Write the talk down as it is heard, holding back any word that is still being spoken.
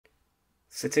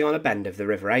Sitting on a bend of the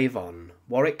River Avon,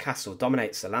 Warwick Castle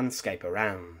dominates the landscape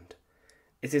around.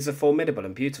 It is a formidable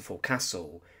and beautiful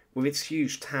castle, with its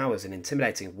huge towers and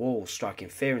intimidating walls striking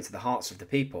fear into the hearts of the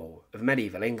people of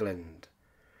medieval England.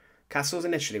 Castles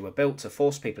initially were built to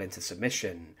force people into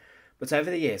submission, but over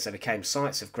the years they became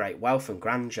sites of great wealth and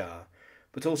grandeur,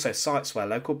 but also sites where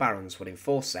local barons would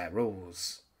enforce their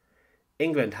rules.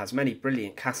 England has many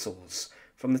brilliant castles,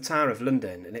 from the Tower of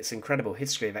London and its incredible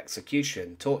history of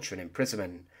execution, torture and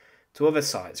imprisonment, to other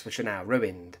sites which are now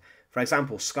ruined, for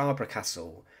example Scarborough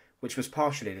Castle, which was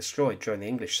partially destroyed during the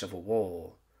English Civil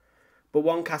War. But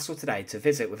one castle today to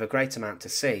visit with a great amount to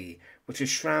see, which is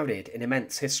shrouded in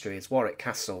immense history, is Warwick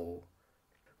Castle.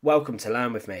 Welcome to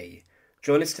Learn With Me.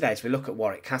 Join us today as we look at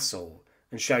Warwick Castle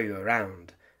and show you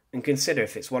around, and consider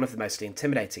if it's one of the most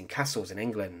intimidating castles in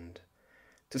England.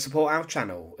 To support our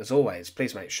channel, as always,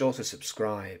 please make sure to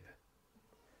subscribe.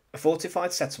 A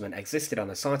fortified settlement existed on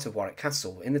the site of Warwick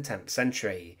Castle in the 10th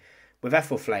century, with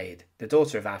Ethelflaed, the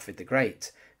daughter of Alfred the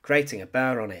Great, creating a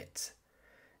burh on it.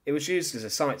 It was used as a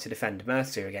site to defend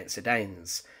Mercia against the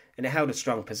Danes, and it held a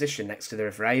strong position next to the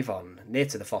River Avon, near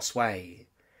to the Fosse Way.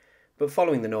 But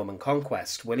following the Norman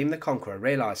Conquest, William the Conqueror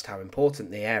realised how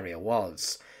important the area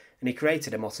was, and he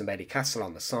created a motte-and-bailey castle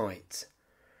on the site.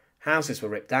 Houses were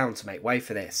ripped down to make way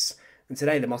for this, and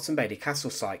today the motte-and-bailey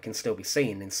castle site can still be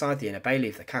seen inside the inner bailey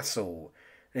of the castle,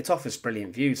 and it offers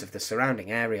brilliant views of the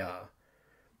surrounding area.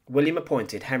 William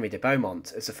appointed Henry de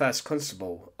Beaumont as the first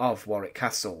constable of Warwick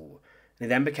Castle, and he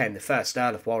then became the first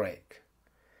Earl of Warwick.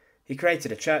 He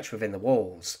created a church within the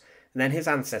walls, and then his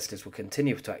ancestors would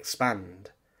continue to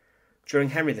expand. During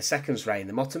Henry II's reign,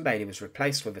 the motte-and-bailey was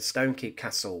replaced with a stone-keep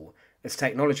castle as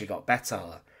technology got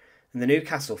better, and the new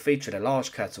castle featured a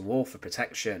large curtain wall for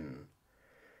protection.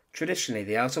 Traditionally,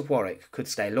 the Earls of Warwick could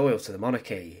stay loyal to the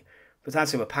monarchy, but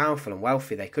as they were powerful and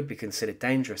wealthy they could be considered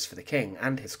dangerous for the king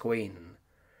and his queen.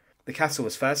 The castle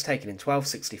was first taken in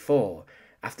 1264,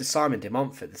 after Simon de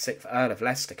Montfort, the 6th Earl of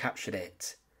Leicester, captured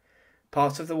it.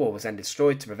 Part of the wall was then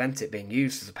destroyed to prevent it being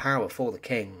used as a power for the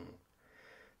king.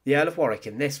 The Earl of Warwick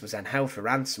in this was then held for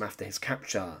ransom after his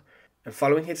capture, and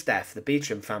following his death the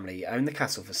Beauchamp family owned the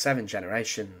castle for 7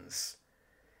 generations.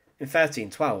 In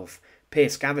 1312,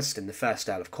 Piers Gaveston, the first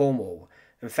Earl of Cornwall,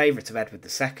 and favourite of Edward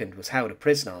II, was held a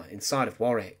prisoner inside of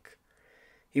Warwick.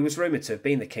 He was rumoured to have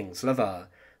been the king's lover,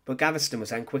 but Gaveston was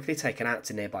then quickly taken out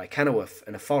to nearby Kenilworth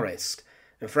and a forest,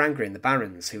 and for angering the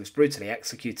barons, he was brutally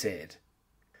executed.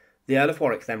 The Earl of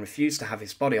Warwick then refused to have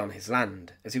his body on his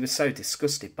land, as he was so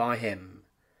disgusted by him.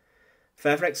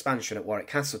 Further expansion at Warwick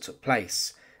Castle took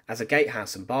place, as a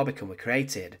gatehouse and barbican were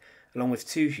created, along with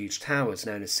 2 huge towers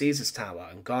known as Caesar's Tower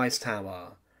and Guy's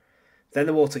Tower. Then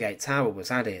the Watergate Tower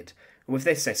was added, and with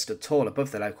this they stood tall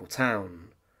above the local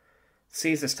town.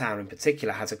 Caesar's Tower in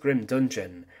particular has a grim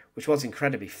dungeon, which was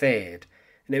incredibly feared,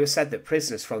 and it was said that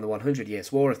prisoners from the 100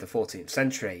 Years' War of the 14th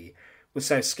century were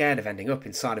so scared of ending up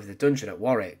inside of the dungeon at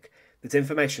Warwick that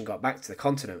information got back to the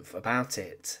continent about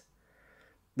it.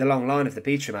 The long line of the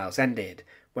Beauchamp Earls ended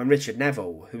when Richard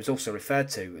Neville, who was also referred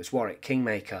to as Warwick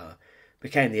Kingmaker,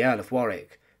 became the Earl of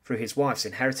Warwick through his wife's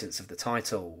inheritance of the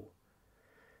title.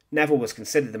 Neville was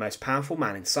considered the most powerful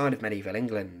man inside of medieval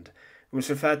England, and was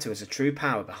referred to as a true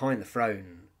power behind the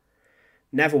throne.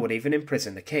 Neville would even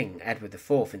imprison the king, Edward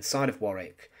IV, inside of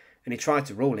Warwick, and he tried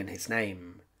to rule in his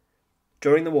name.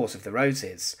 During the Wars of the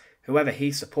Roses, whoever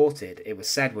he supported, it was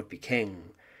said, would be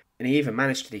king, and he even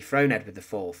managed to dethrone Edward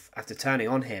IV after turning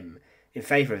on him in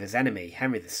favour of his enemy,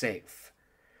 Henry VI.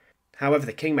 However,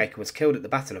 the Kingmaker was killed at the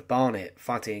Battle of Barnet,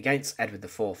 fighting against Edward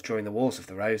IV during the Wars of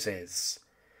the Roses.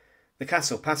 The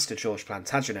castle passed to George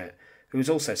Plantagenet, who was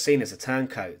also seen as a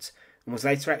turncoat, and was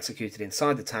later executed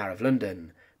inside the Tower of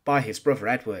London by his brother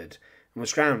Edward, and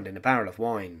was drowned in a barrel of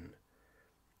wine.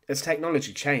 As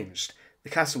technology changed, the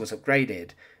castle was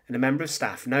upgraded, and a member of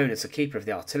staff known as the Keeper of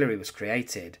the Artillery was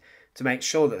created to make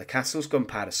sure that the castle's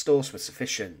gunpowder stores were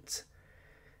sufficient.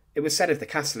 It was said of the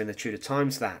castle in the Tudor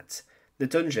times that the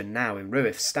dungeon, now in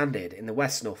ruins, standed in the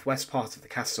west-northwest part of the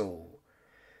castle.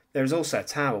 There is also a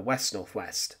tower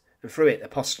west-northwest, and through it a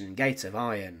postern gate of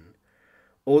iron.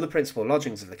 All the principal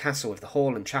lodgings of the castle, with the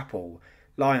hall and chapel,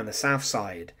 lie on the south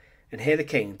side, and here the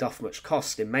king doth much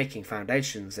cost in making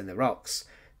foundations in the rocks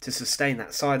to sustain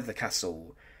that side of the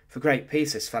castle, for great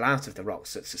pieces fell out of the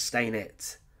rocks that sustain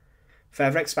it.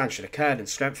 Further expansion occurred and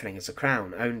strengthening as the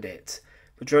crown owned it,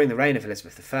 but during the reign of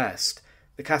Elizabeth I,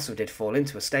 the castle did fall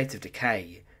into a state of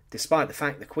decay, despite the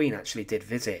fact the Queen actually did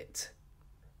visit.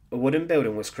 A wooden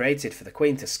building was created for the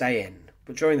Queen to stay in,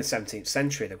 but during the 17th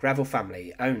century the Greville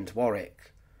family owned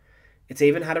Warwick. It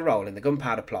even had a role in the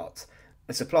gunpowder plot,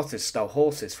 as the plotters stole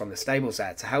horses from the stables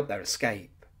there to help their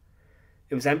escape.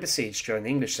 It was then besieged during the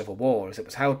English Civil War as it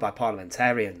was held by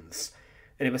parliamentarians,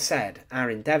 and it was said our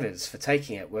endeavours for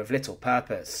taking it were of little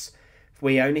purpose, for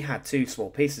we only had 2 small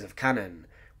pieces of cannon,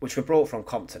 which were brought from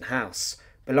Compton House,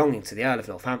 belonging to the Earl of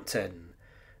Northampton,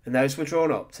 and those were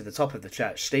drawn up to the top of the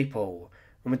church steeple,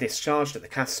 and were discharged at the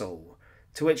castle,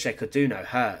 to which they could do no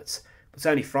hurt, but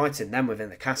only frightened them within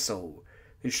the castle,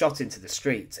 who shot into the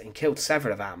street and killed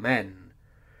several of our men.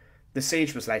 The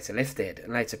siege was later lifted,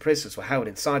 and later prisoners were held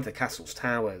inside the castle's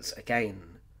towers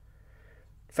again.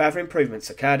 Further improvements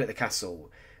occurred at the castle,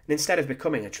 and instead of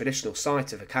becoming a traditional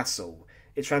site of a castle,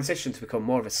 it transitioned to become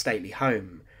more of a stately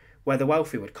home, where the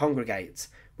wealthy would congregate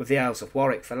with the Earls of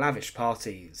Warwick for lavish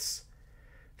parties.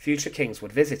 Future kings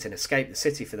would visit and escape the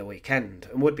city for the weekend,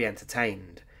 and would be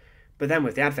entertained, but then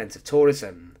with the advent of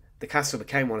tourism, the castle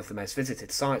became one of the most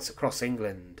visited sites across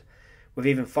England, with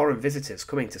even foreign visitors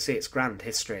coming to see its grand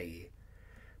history.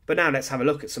 But now let's have a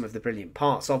look at some of the brilliant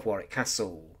parts of Warwick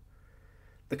Castle.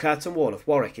 The curtain wall of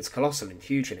Warwick is colossal and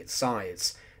huge in its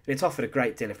size, and it offered a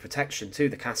great deal of protection to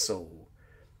the castle.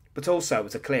 But also it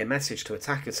was a clear message to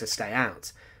attackers to stay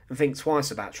out and think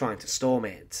twice about trying to storm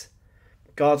it.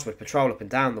 Guards would patrol up and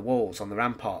down the walls on the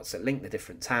ramparts that linked the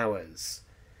different towers.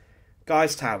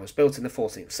 Guy's Tower was built in the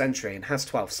 14th century and has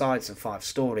 12 sides and 5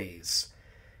 stories.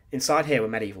 Inside here were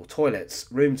medieval toilets,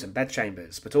 rooms and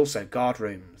bedchambers, but also guard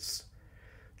rooms.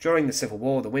 During the Civil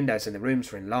War, the windows in the rooms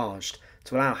were enlarged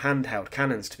to allow handheld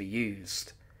cannons to be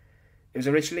used. It was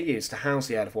originally used to house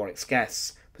the Earl of Warwick's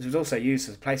guests, but it was also used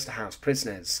as a place to house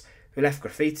prisoners, who left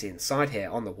graffiti inside here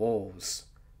on the walls.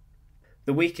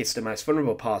 The weakest and most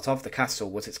vulnerable part of the castle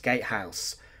was its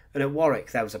gatehouse, and at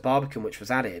Warwick there was a barbican which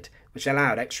was added, which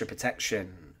allowed extra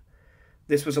protection.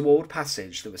 This was a walled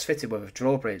passage that was fitted with a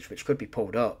drawbridge which could be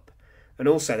pulled up, and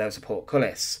also there was a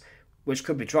portcullis, which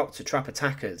could be dropped to trap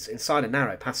attackers inside a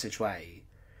narrow passageway.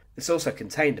 This also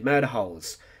contained murder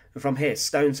holes, and from here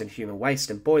stones and human waste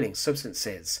and boiling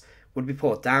substances would be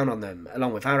poured down on them,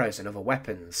 along with arrows and other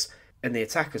weapons, and the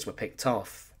attackers were picked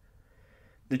off.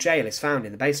 The jail is found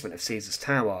in the basement of Caesar's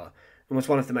Tower, and was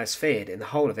one of the most feared in the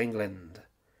whole of England.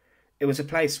 It was a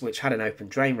place which had an open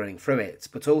drain running through it,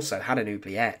 but also had an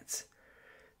oubliette.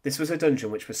 This was a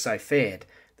dungeon which was so feared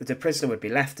that a prisoner would be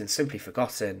left and simply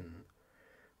forgotten.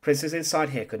 Prisoners inside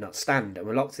here could not stand and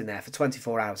were locked in there for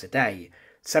 24 hours a day,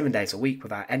 7 days a week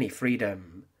without any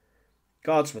freedom.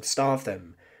 Guards would starve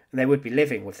them, and they would be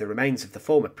living with the remains of the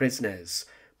former prisoners,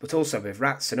 but also with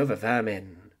rats and other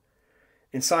vermin.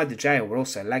 Inside the jail were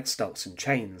also leg stocks and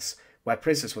chains, where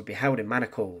prisoners would be held in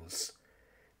manacles.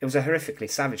 It was a horrifically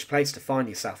savage place to find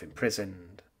yourself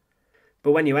imprisoned.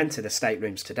 But when you enter the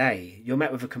staterooms today, you're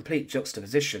met with a complete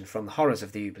juxtaposition from the horrors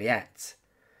of the oubliette.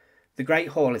 The Great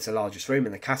Hall is the largest room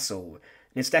in the castle,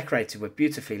 and is decorated with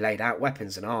beautifully laid out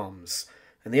weapons and arms,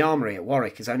 and the armoury at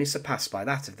Warwick is only surpassed by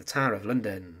that of the Tower of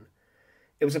London.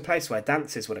 It was a place where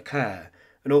dances would occur,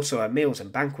 and also where meals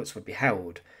and banquets would be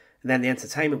held, and then the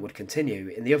entertainment would continue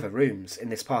in the other rooms in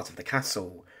this part of the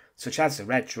castle, such as the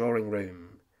Red Drawing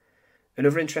Room.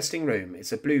 Another interesting room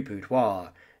is the Blue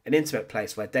Boudoir, an intimate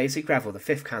place where Daisy Greville, the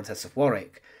 5th Countess of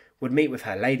Warwick, would meet with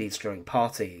her ladies during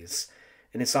parties,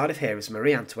 and inside of here is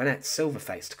Marie Antoinette's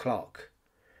silver-faced clock.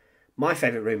 My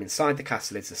favourite room inside the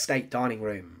castle is the State Dining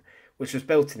Room, which was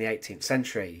built in the 18th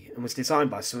century and was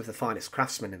designed by some of the finest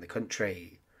craftsmen in the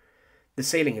country. The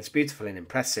ceiling is beautiful and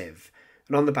impressive,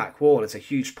 and on the back wall is a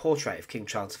huge portrait of King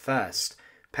Charles I,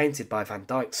 painted by Van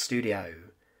Dyck's studio.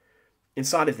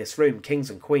 Inside of this room,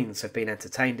 kings and queens have been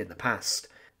entertained in the past,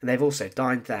 and they've also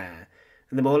dined there,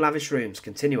 and the more lavish rooms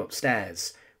continue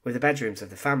upstairs, with the bedrooms of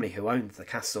the family who owned the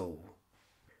castle.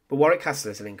 But Warwick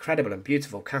Castle is an incredible and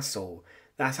beautiful castle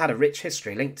that has had a rich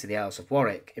history linked to the Earls of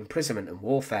Warwick, imprisonment and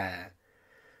warfare.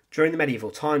 During the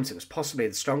medieval times it was possibly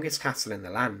the strongest castle in the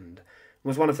land, and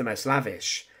was one of the most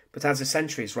lavish, but as the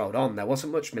centuries rolled on there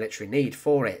wasn't much military need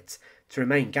for it to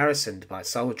remain garrisoned by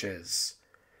soldiers.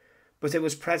 But it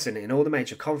was present in all the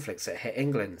major conflicts that hit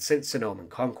England since the Norman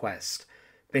Conquest,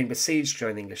 being besieged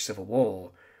during the English Civil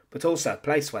War, but also a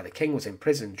place where the king was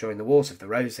imprisoned during the Wars of the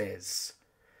Roses.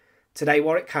 Today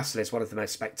Warwick Castle is one of the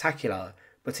most spectacular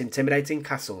but intimidating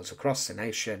castles across the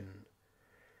nation.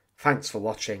 Thanks for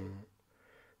watching.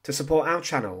 To support our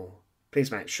channel,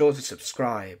 please make sure to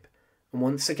subscribe, and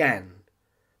once again,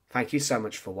 thank you so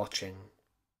much for watching.